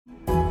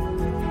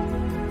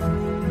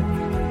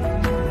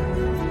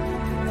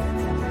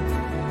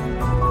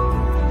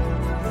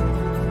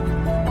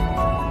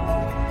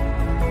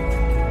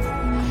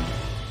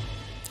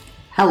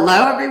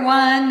Hello,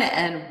 everyone,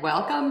 and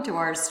welcome to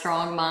our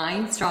Strong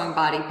Mind, Strong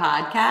Body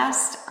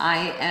podcast.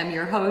 I am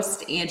your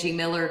host, Angie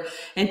Miller,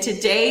 and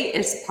today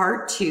is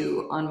part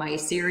 2 on my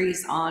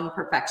series on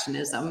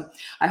perfectionism.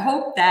 I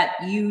hope that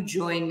you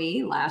joined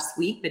me last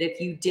week, but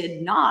if you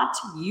did not,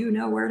 you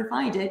know where to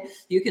find it.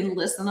 You can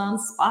listen on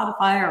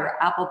Spotify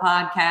or Apple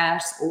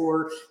Podcasts,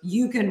 or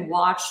you can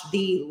watch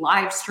the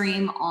live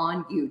stream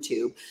on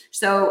YouTube.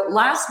 So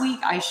last week,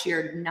 I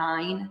shared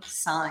 9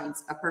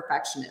 signs of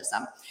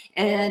perfectionism.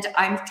 And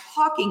I'm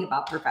talking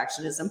about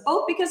perfectionism,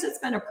 both because it's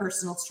been a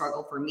personal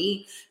struggle for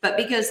me, but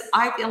because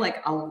I feel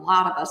like a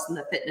lot of us in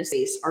the fitness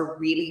space are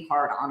really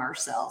hard on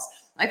ourselves.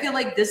 I feel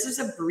like this is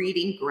a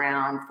breeding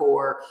ground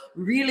for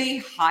really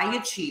high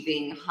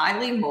achieving,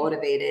 highly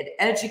motivated,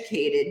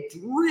 educated,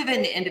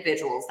 driven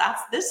individuals.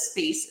 This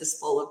space is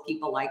full of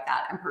people like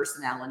that and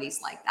personalities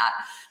like that.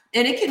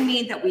 And it can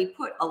mean that we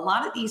put a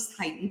lot of these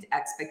heightened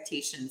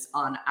expectations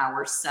on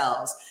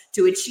ourselves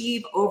to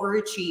achieve,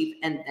 overachieve,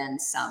 and then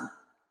some.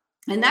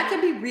 And that can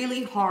be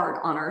really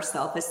hard on our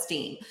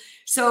self-esteem.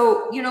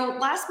 So,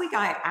 last week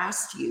I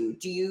asked you,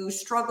 do you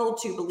struggle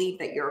to believe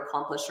that your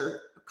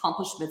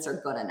accomplishments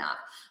are good enough?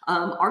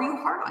 Are you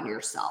hard on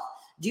yourself?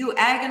 Do you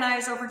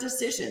agonize over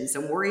decisions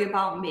and worry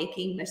about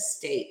making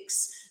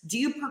mistakes? Do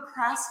you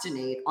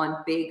procrastinate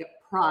on big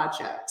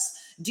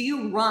projects? Do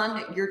you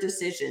run your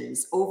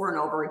decisions over and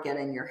over again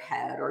in your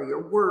head, or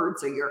your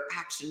words or your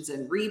actions,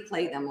 and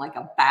replay them like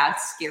a bad,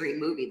 scary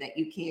movie that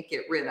you can't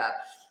get rid of?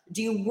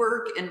 Do you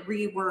work and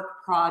rework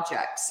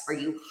projects? Are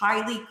you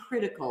highly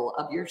critical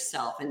of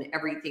yourself and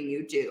everything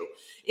you do?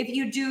 If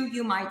you do,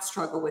 you might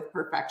struggle with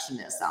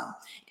perfectionism.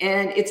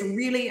 And it's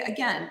really,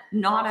 again,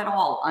 not at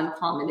all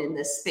uncommon in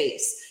this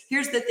space.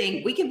 Here's the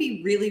thing. We can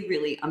be really,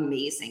 really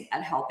amazing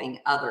at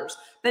helping others,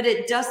 but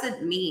it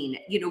doesn't mean,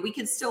 we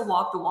can still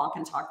walk the walk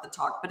and talk the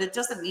talk, but it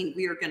doesn't mean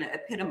we are going to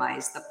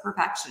epitomize the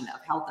perfection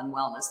of health and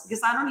wellness,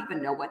 because I don't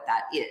even know what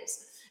that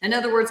is. In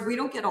other words, we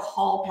don't get a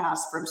hall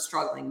pass from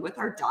struggling with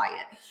our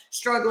diet,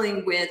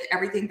 struggling with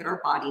everything that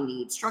our body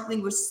needs,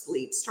 struggling with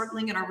sleep,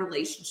 struggling in our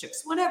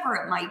relationships, whatever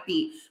it might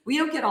be. We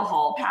don't get a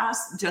hall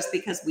pass just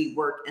because we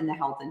work in the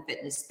health and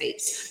fitness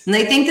space. And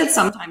I think that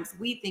sometimes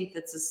we think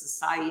that the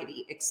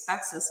society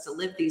expects us to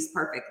live these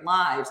perfect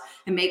lives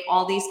and make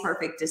all these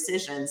perfect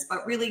decisions,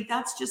 but really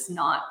that's just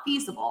not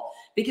feasible,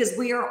 because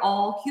we are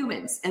all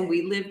humans and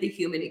we live the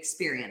human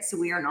experience. So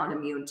we are not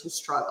immune to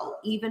struggle,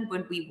 even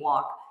when we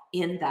walk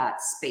in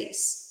that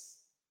space.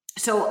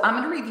 So I'm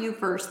going to review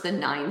first the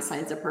 9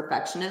 signs of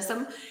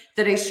perfectionism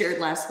that I shared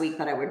last week,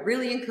 but I would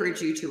really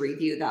encourage you to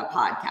review that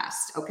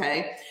podcast.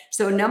 Okay.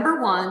 So number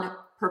 1,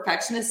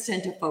 perfectionists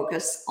tend to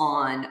focus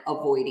on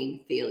avoiding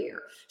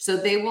failure. So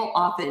they will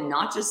often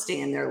not just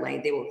stay in their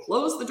lane. They will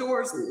close the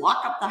doors,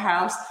 lock up the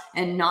house,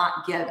 and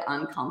not get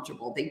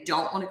uncomfortable. They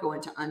don't want to go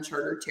into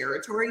uncharted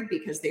territory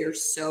because they are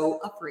so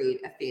afraid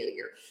of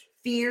failure.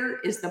 Fear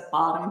is the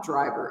bottom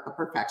driver of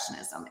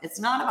perfectionism. It's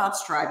not about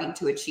striving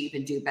to achieve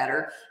and do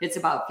better. It's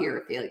about fear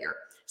of failure.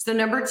 So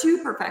number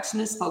 2,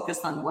 perfectionists focus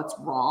on what's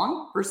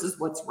wrong versus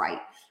what's right.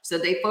 So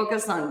they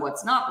focus on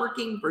what's not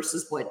working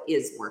versus what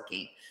is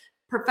working.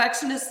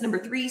 Perfectionists, number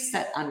 3,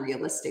 set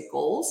unrealistic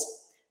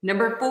goals.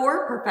 Number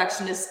 4,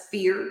 perfectionists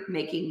fear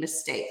making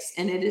mistakes,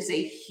 and it is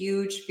a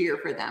huge fear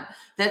for them.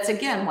 That's,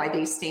 again, why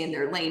they stay in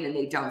their lane and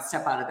they don't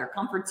step out of their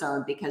comfort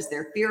zone, because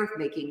their fear of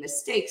making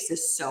mistakes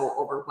is so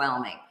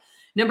overwhelming.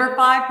 Number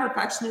 5,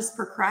 perfectionists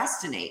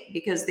procrastinate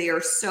because they are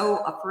so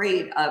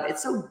afraid of,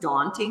 it's so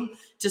daunting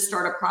to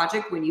start a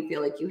project when you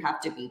feel like you have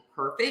to be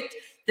perfect,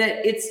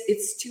 that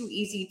it's too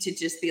easy to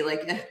just be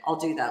like, I'll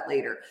do that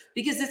later,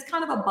 because it's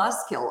kind of a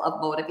buzzkill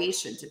of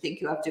motivation to think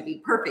you have to be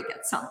perfect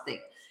at something.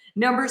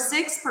 Number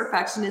 6,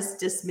 perfectionists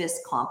dismiss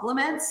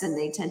compliments and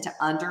they tend to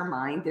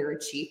undermine their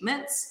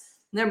achievements.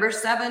 Number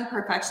 7,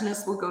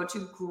 perfectionists will go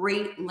to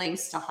great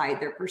lengths to hide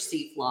their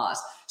perceived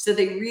flaws. So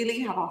they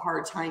really have a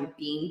hard time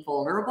being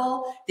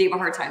vulnerable. They have a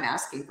hard time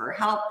asking for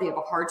help. They have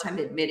a hard time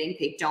admitting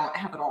they don't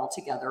have it all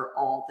together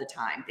all the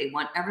time. They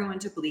want everyone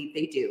to believe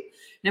they do.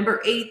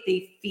 Number 8,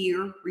 they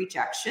fear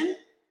rejection.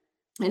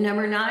 And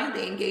number 9,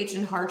 they engage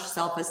in harsh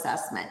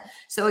self-assessment.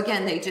 So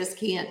again, they just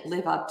can't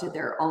live up to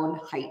their own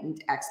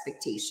heightened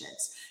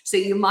expectations. So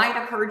you might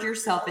have heard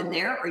yourself in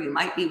there, or you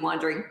might be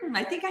wondering,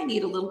 I think I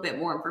need a little bit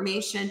more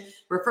information.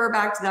 Refer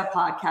back to that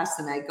podcast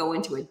and I go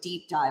into a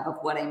deep dive of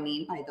what I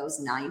mean by those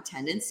 9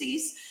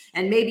 tendencies.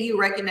 And maybe you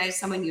recognize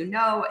someone you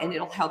know, and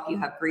it'll help you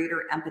have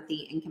greater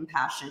empathy and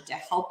compassion to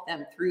help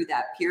them through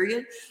that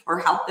period or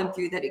help them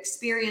through that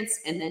experience.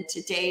 And then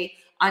today,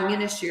 I'm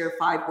going to share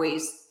 5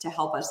 ways to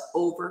help us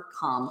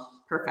overcome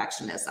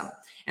perfectionism.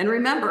 And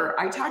remember,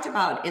 I talked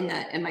about in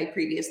my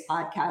previous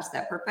podcast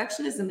that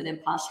perfectionism and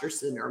imposter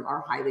syndrome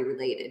are highly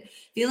related.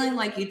 Feeling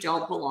like you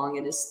don't belong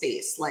in a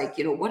space, like,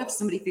 what if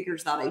somebody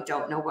figures out I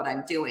don't know what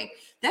I'm doing?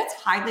 That's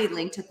highly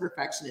linked to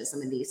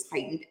perfectionism and these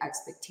heightened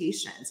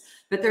expectations.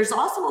 But there's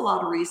also a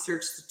lot of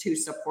research to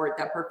support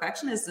that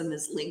perfectionism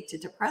is linked to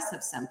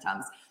depressive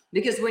symptoms.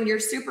 Because when you're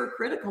super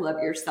critical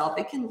of yourself,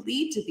 it can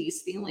lead to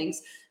these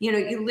feelings.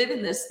 You live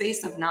in this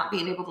space of not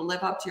being able to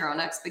live up to your own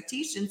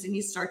expectations, and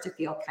you start to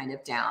feel kind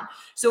of down.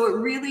 So it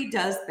really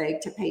does beg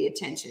to pay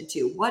attention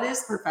to what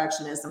is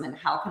perfectionism and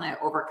how can I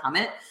overcome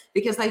it?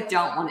 Because I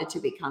don't want it to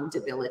become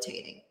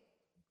debilitating.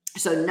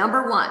 So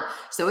number one,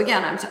 so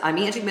again, I'm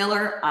Angie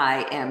Miller.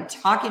 I am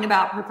talking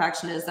about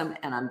perfectionism,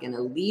 and I'm going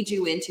to lead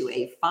you into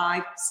a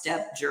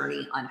 5-step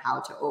journey on how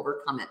to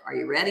overcome it. Are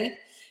you ready?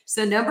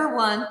 So number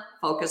one,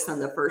 focus on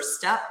the first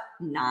step,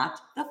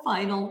 not the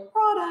final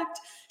product.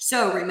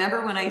 So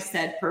remember when I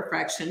said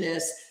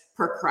perfectionists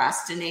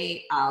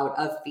procrastinate out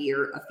of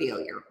fear of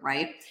failure,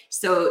 right?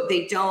 So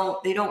they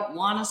don't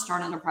want to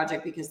start on a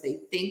project because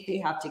they think they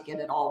have to get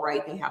it all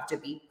right. They have to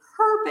be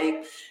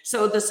perfect.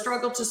 So the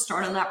struggle to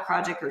start on that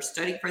project or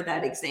study for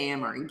that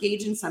exam or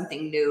engage in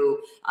something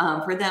new,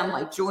 for them,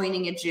 like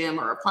joining a gym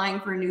or applying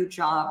for a new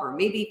job, or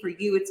maybe for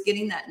you, it's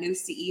getting that new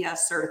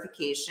CES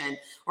certification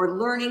or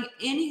learning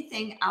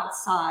anything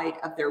outside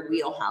of their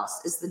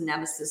wheelhouse is the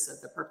nemesis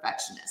of the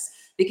perfectionist,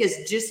 because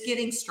just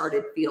getting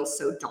started feels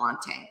so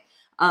daunting.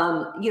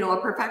 A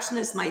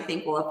perfectionist might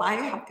think, well,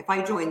 if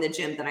I join the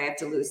gym, then I have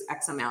to lose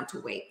X amount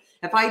of weight.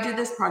 If I do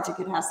this project,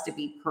 it has to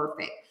be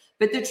perfect.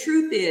 But the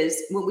truth is,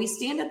 when we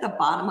stand at the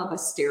bottom of a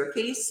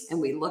staircase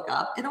and we look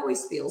up, it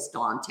always feels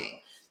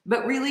daunting.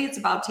 But really, it's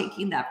about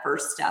taking that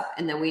first step.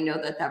 And then we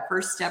know that that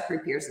first step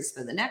prepares us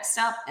for the next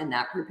step, and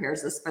that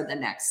prepares us for the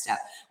next step.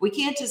 We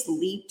can't just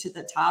leap to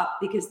the top,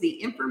 because the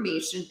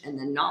information and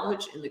the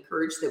knowledge and the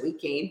courage that we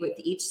gain with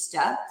each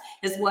step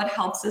is what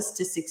helps us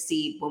to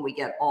succeed when we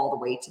get all the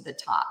way to the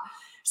top.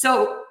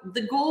 So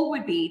the goal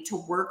would be to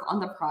work on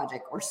the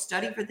project or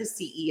study for the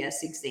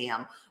CES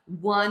exam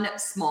one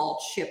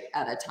small chip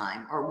at a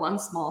time, or one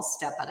small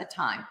step at a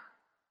time.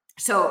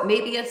 So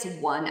maybe it's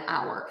 1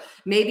 hour.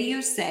 Maybe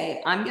you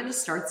say, I'm going to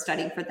start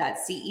studying for that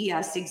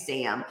CES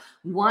exam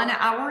 1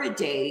 hour a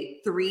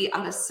day, 3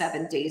 out of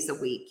 7 days a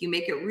week. You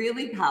make it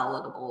really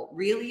palatable,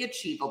 really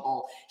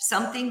achievable,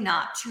 something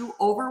not too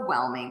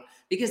overwhelming.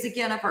 Because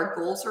again, if our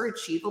goals are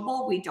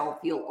achievable, we don't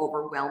feel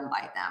overwhelmed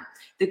by them.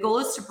 The goal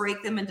is to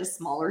break them into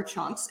smaller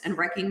chunks and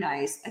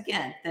recognize,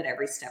 again, that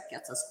every step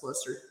gets us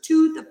closer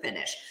to the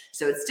finish.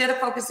 So instead of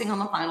focusing on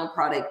the final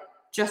product,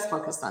 just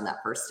focus on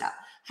that first step.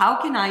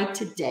 How can I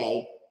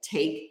today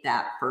take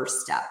that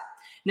first step?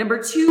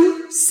 Number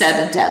two,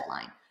 set a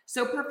deadline.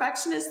 So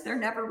perfectionists, they're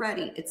never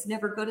ready. It's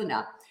never good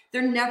enough.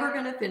 They're never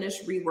going to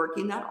finish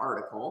reworking that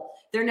article.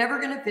 They're never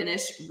going to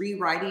finish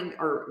rewriting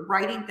or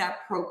writing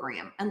that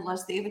program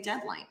unless they have a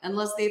deadline,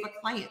 unless they have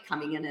a client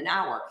coming in an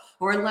hour,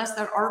 or unless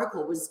that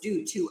article was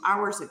due 2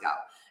 hours ago.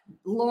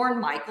 Lorne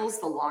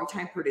Michaels, the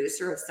longtime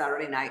producer of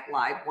Saturday Night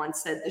Live,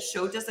 once said, the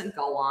show doesn't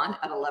go on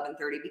at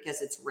 11:30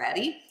 because it's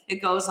ready.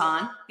 It goes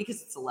on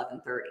because it's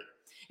 11:30.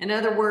 In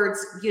other words,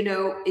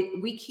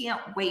 we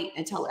can't wait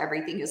until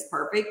everything is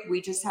perfect.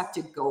 We just have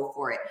to go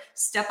for it.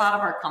 Step out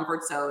of our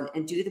comfort zone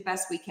and do the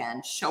best we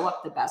can, show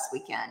up the best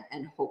we can,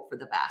 and hope for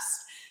the best.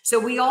 So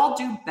we all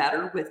do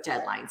better with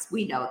deadlines.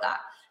 We know that.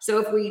 So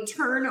if we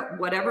turn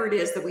whatever it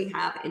is that we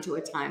have into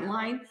a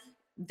timeline,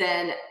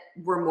 then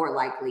we're more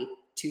likely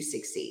to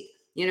succeed.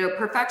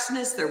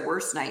 Perfectionists, their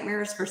worst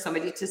nightmare is for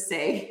somebody to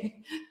say,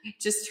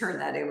 just turn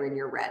that in when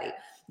you're ready.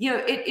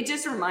 It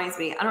just reminds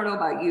me, I don't know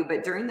about you,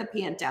 but during the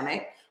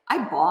pandemic,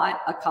 I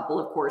bought a couple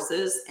of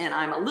courses, and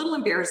I'm a little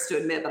embarrassed to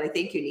admit, but I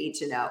think you need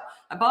to know.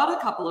 I bought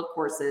a couple of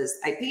courses.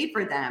 I paid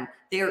for them.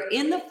 They're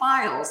in the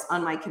files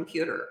on my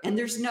computer, and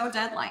there's no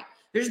deadline.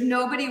 There's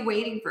nobody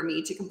waiting for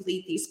me to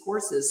complete these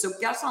courses. So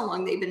guess how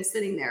long they've been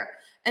sitting there?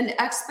 An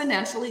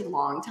exponentially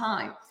long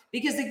time.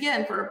 Because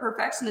again, for a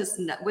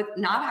perfectionist, with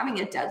not having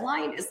a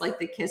deadline is like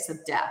the kiss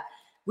of death.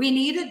 We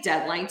need a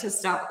deadline to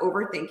stop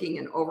overthinking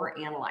and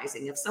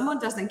overanalyzing. If someone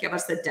doesn't give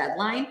us a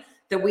deadline,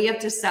 then we have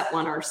to set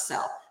one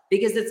ourselves,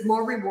 because it's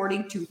more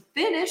rewarding to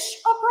finish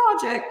a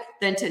project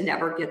than to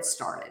never get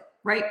started,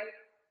 right?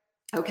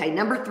 Okay,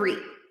 number 3.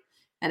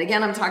 And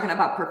again, I'm talking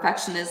about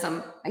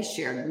perfectionism. I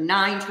shared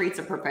 9 traits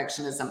of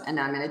perfectionism, and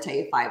I'm going to tell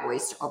you 5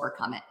 ways to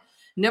overcome it.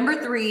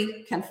 Number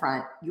 3,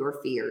 confront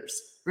your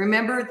fears.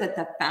 Remember that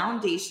the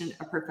foundation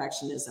of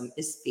perfectionism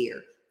is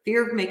fear.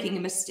 Fear of making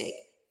a mistake,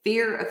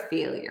 fear of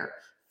failure,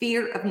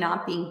 fear of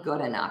not being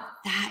good enough.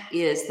 That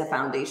is the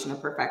foundation of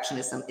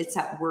perfectionism. It's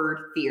that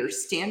word fear,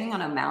 standing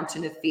on a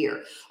mountain of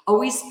fear,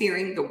 always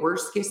fearing the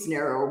worst case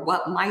scenario or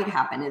what might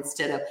happen,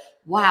 instead of,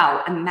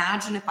 wow,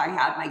 imagine if I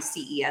had my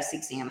CES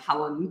exam,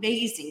 how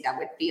amazing that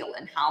would feel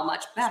and how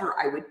much better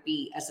I would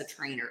be as a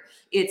trainer.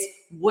 It's,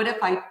 what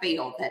if I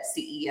failed that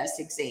CES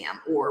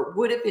exam? Or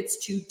what if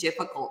it's too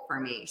difficult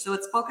for me? So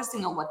it's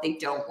focusing on what they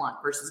don't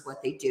want versus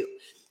what they do.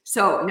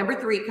 So number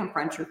 3,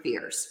 confront your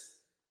fears.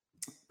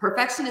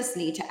 Perfectionists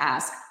need to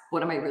ask,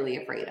 what am I really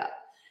afraid of?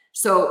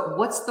 So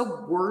what's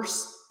the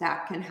worst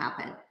that can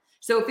happen?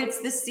 So if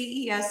it's the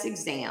CES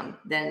exam,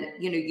 then,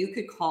 you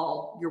could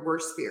call your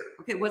worst fear.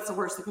 Okay, what's the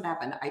worst that could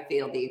happen? I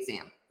failed the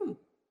exam.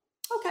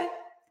 Okay,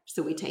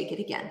 so we take it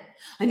again.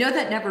 I know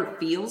that never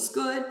feels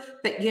good,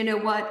 but you know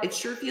what? It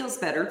sure feels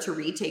better to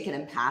retake it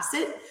and pass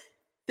it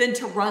than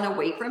to run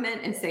away from it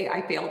and say,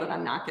 I failed and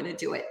I'm not going to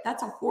do it.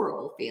 That's a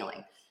horrible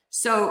feeling.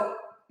 So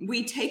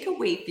we take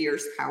away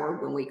fear's power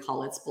when we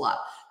call its bluff.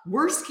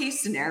 Worst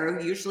case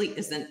scenario usually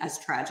isn't as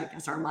tragic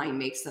as our mind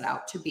makes it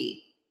out to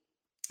be.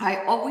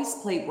 I always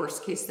play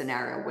worst case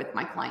scenario with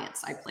my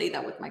clients. I play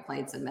that with my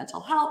clients in mental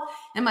health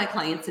and my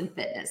clients in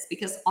fitness,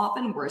 because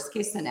often worst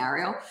case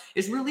scenario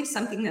is really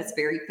something that's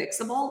very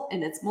fixable,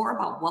 and it's more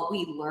about what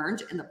we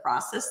learned in the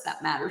process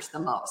that matters the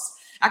most.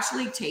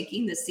 Actually,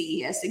 taking the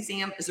CES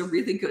exam is a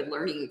really good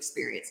learning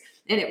experience,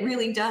 and it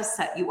really does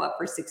set you up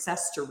for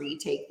success to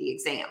retake the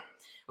exam.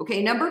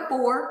 Okay, number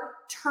 4,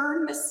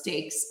 turn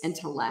mistakes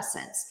into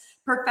lessons.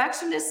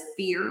 Perfectionists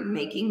fear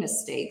making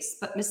mistakes,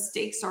 but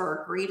mistakes are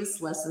our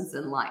greatest lessons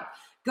in life.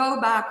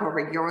 Go back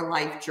over your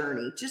life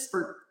journey just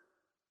for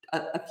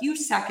a few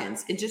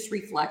seconds and just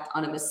reflect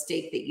on a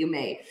mistake that you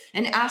made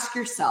and ask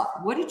yourself,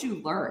 what did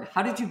you learn?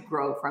 How did you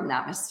grow from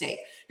that mistake?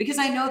 Because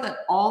I know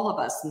that all of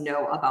us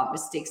know about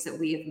mistakes that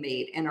we have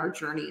made in our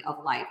journey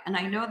of life. And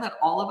I know that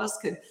all of us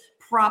could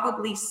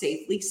probably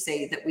safely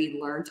say that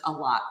we learned a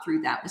lot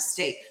through that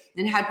mistake.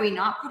 And had we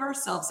not put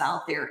ourselves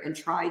out there and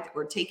tried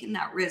or taken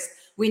that risk,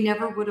 we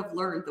never would have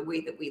learned the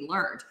way that we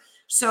learned.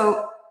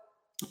 So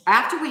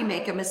after we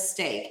make a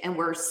mistake and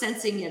we're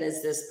sensing it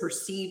as this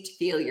perceived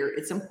failure,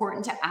 it's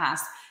important to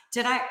ask,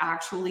 did I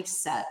actually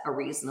set a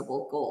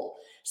reasonable goal?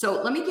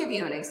 So let me give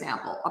you an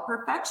example. A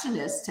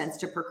perfectionist tends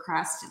to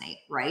procrastinate,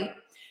 right?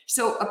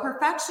 So a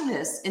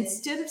perfectionist,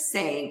 instead of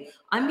saying,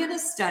 I'm going to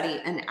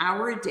study an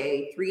hour a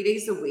day, 3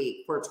 days a week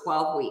for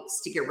 12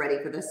 weeks to get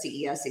ready for the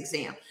CES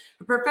exam,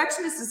 a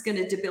perfectionist is going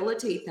to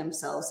debilitate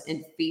themselves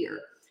in fear.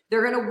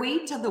 They're going to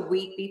wait till the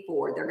week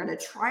before. They're going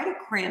to try to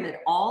cram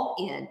it all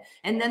in,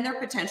 and then they're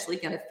potentially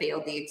going to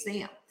fail the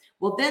exam.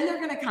 Well, then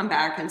they're going to come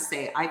back and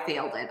say, I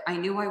failed it. I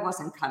knew I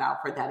wasn't cut out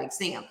for that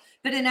exam.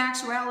 But in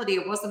actuality,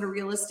 it wasn't a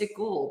realistic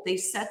goal. They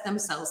set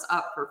themselves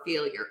up for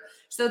failure.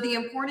 So the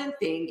important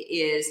thing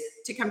is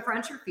to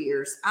confront your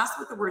fears, ask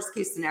what the worst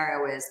case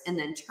scenario is, and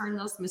then turn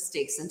those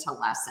mistakes into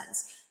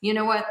lessons. You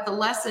know what? The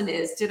lesson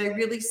is, did I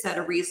really set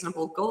a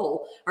reasonable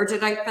goal, or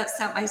did I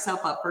set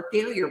myself up for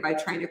failure by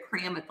trying to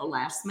cram at the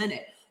last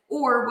minute?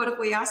 Or what if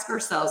we ask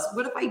ourselves,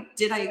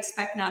 did I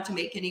expect not to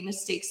make any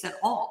mistakes at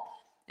all?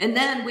 And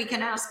then we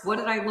can ask, what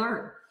did I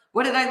learn?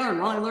 What did I learn?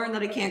 Well, I learned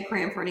that I can't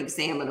cram for an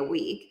exam in a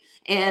week.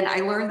 And I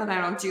learned that I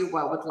don't do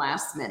well with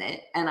last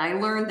minute. And I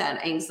learned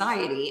that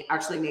anxiety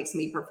actually makes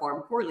me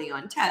perform poorly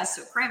on tests.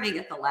 So cramming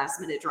at the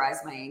last minute drives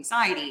my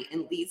anxiety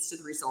and leads to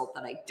the result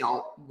that I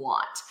don't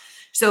want.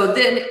 So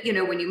then,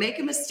 when you make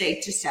a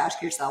mistake, just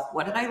ask yourself,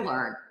 what did I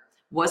learn?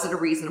 Was it a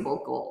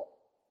reasonable goal?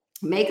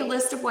 Make a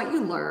list of what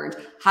you learned,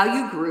 how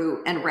you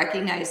grew, and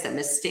recognize that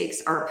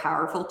mistakes are a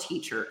powerful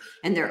teacher,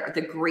 and they're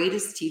the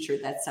greatest teacher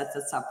that sets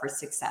us up for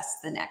success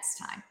the next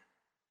time.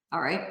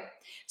 All right,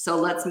 so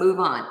let's move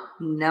on.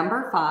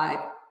 Number 5,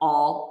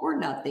 all or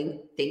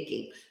nothing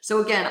thinking.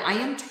 So again, I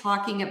am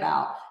talking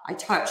about,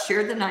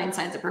 shared the 9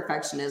 signs of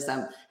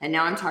perfectionism, and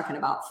now I'm talking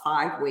about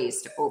 5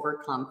 ways to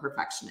overcome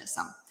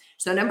perfectionism.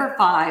 So number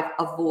 5,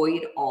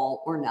 avoid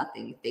all or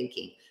nothing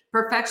thinking.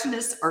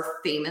 Perfectionists are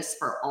famous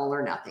for all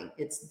or nothing.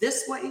 It's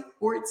this way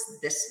or it's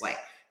this way.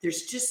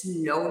 There's just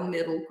no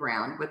middle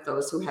ground with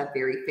those who have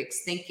very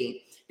fixed thinking.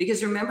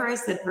 Because remember, I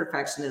said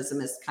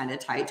perfectionism is kind of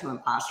tied to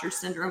imposter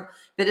syndrome,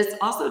 but it's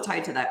also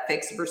tied to that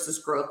fixed versus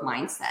growth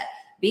mindset.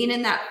 Being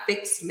in that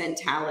fixed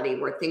mentality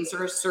where things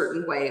are a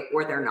certain way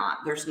or they're not.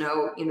 There's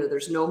no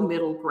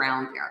middle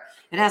ground there.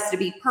 It has to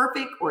be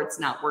perfect or it's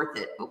not worth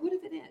it. But what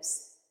if it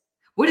is?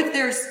 What if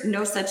there's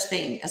no such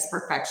thing as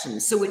perfection?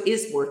 So it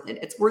is worth it.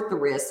 It's worth the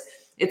risk.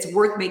 It's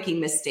worth making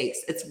mistakes.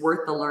 It's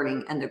worth the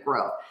learning and the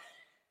growth.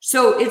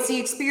 So it's the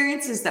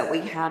experiences that we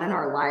had in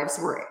our lives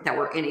that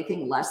were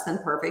anything less than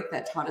perfect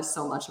that taught us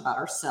so much about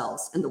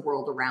ourselves and the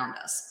world around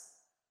us.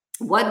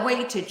 One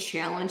way to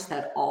challenge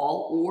that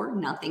all or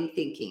nothing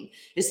thinking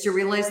is to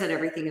realize that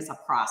everything is a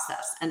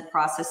process, and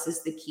process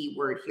is the key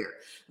word here.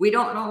 We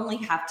don't only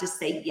have to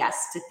say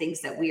yes to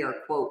things that we are,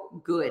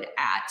 quote, good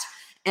at,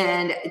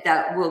 and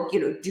that will,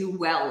 do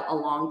well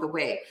along the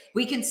way.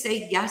 We can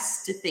say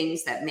yes to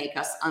things that make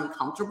us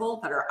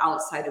uncomfortable, that are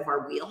outside of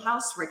our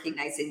wheelhouse,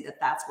 recognizing that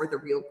that's where the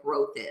real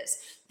growth is.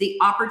 The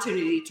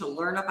opportunity to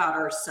learn about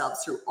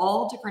ourselves through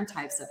all different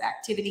types of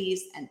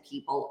activities and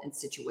people and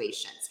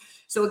situations.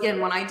 So again,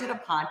 when I did a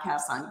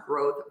podcast on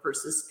growth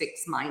versus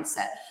fixed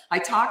mindset, I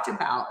talked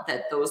about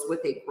that those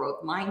with a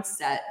growth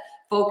mindset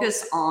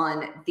focus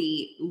on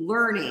the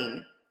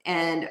learning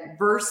and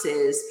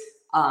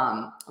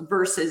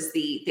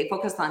they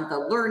focus on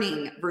the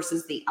learning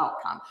versus the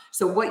outcome.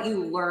 So what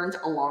you learned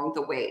along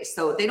the way.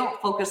 So they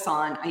don't focus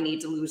on, I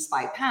need to lose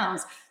 5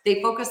 pounds.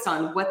 They focus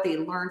on what they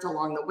learned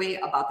along the way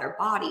about their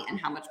body and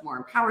how much more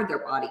empowered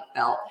their body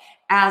felt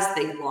as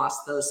they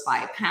lost those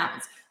 5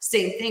 pounds.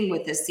 Same thing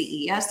with the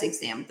CES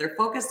exam. They're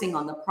focusing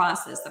on the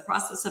process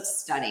of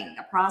studying,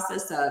 the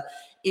process of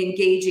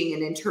engaging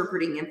and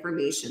interpreting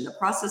information, the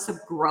process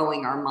of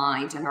growing our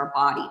mind and our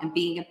body and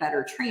being a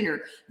better trainer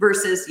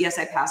versus, yes,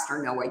 I passed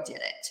or no, I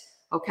didn't.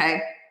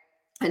 Okay.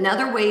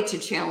 Another way to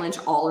challenge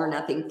all or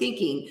nothing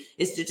thinking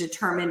is to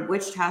determine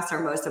which tasks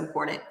are most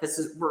important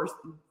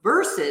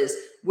versus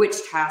which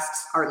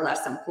tasks are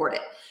less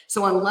important.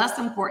 So on less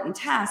important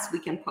tasks, we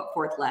can put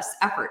forth less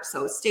effort.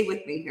 So stay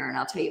with me here and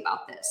I'll tell you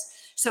about this.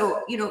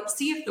 So,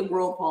 see if the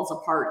world falls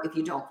apart if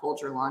you don't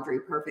fold your laundry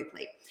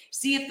perfectly.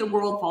 See if the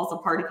world falls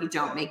apart if you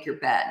don't make your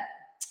bed.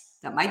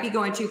 That might be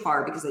going too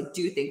far because I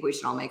do think we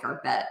should all make our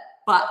bed.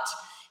 But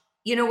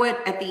you know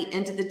what? At the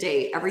end of the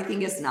day,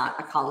 everything is not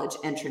a college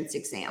entrance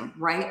exam,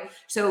 right?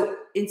 So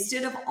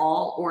instead of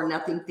all or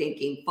nothing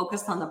thinking,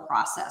 focus on the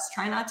process.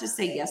 Try not to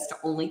say yes to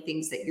only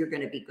things that you're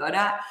going to be good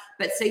at,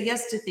 but say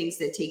yes to things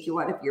that take you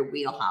out of your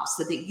wheelhouse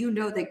so that you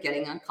know that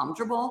getting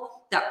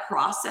uncomfortable, that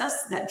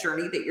process, that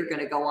journey that you're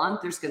going to go on,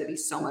 there's going to be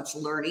so much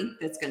learning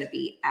that's going to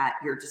be at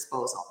your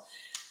disposal.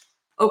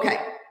 Okay,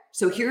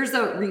 so here's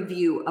a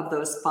review of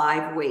those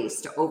 5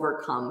 ways to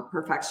overcome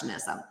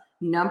perfectionism.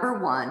 Number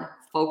 1,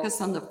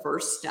 focus on the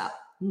first step,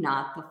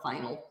 not the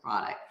final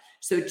product.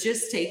 So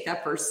just take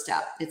that first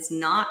step. It's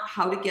not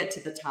how to get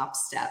to the top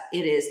step.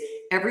 It is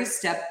every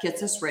step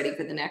gets us ready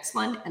for the next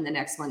one and the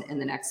next one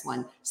and the next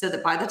one, so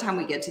that by the time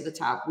we get to the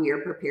top, we are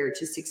prepared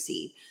to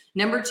succeed.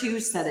 Number 2,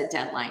 set a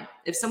deadline.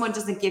 If someone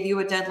doesn't give you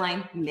a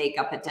deadline, make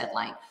up a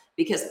deadline,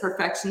 because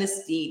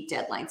perfectionists need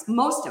deadlines.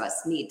 Most of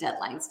us need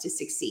deadlines to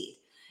succeed.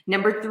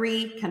 Number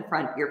 3,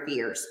 confront your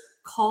fears.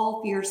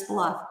 Call fears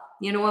bluff.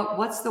 You know what?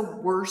 What's the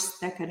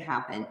worst that could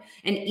happen?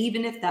 And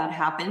even if that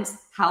happens,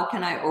 how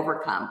can I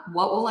overcome?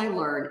 What will I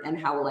learn and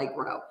how will I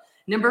grow?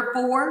 Number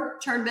 4,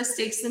 turn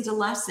mistakes into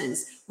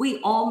lessons. We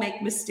all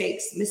make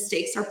mistakes.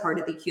 Mistakes are part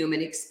of the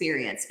human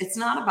experience. It's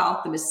not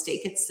about the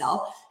mistake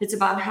itself. It's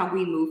about how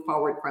we move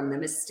forward from the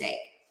mistake.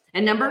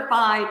 And number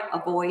 5,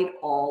 avoid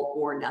all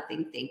or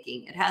nothing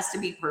thinking. It has to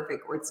be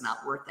perfect or it's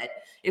not worth it.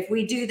 If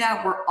we do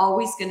that, we're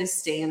always going to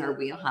stay in our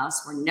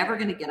wheelhouse. We're never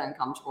going to get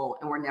uncomfortable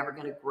and we're never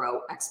going to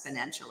grow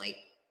exponentially.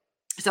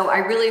 So I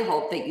really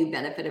hope that you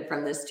benefited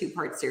from this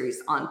 2-part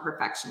series on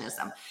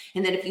perfectionism,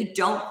 and that if you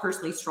don't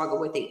personally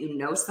struggle with it, you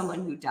know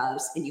someone who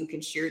does, and you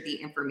can share the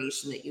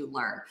information that you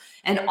learn.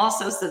 And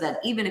also so that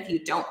even if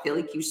you don't feel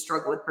like you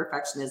struggle with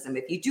perfectionism,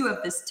 if you do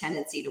have this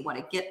tendency to want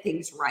to get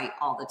things right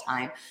all the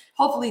time,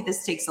 hopefully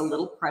this takes a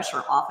little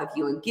pressure off of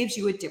you and gives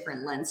you a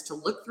different lens to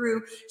look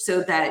through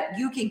so that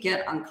you can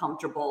get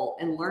uncomfortable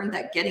and learn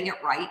that getting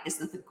it right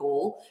isn't the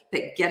goal,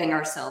 but getting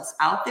ourselves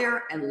out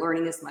there and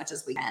learning as much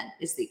as we can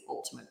is the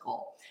ultimate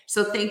goal.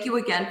 So thank you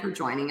again for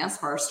joining us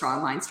for our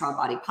Strong Mind, Strong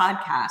Body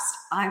podcast.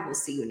 I will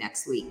see you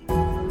next week.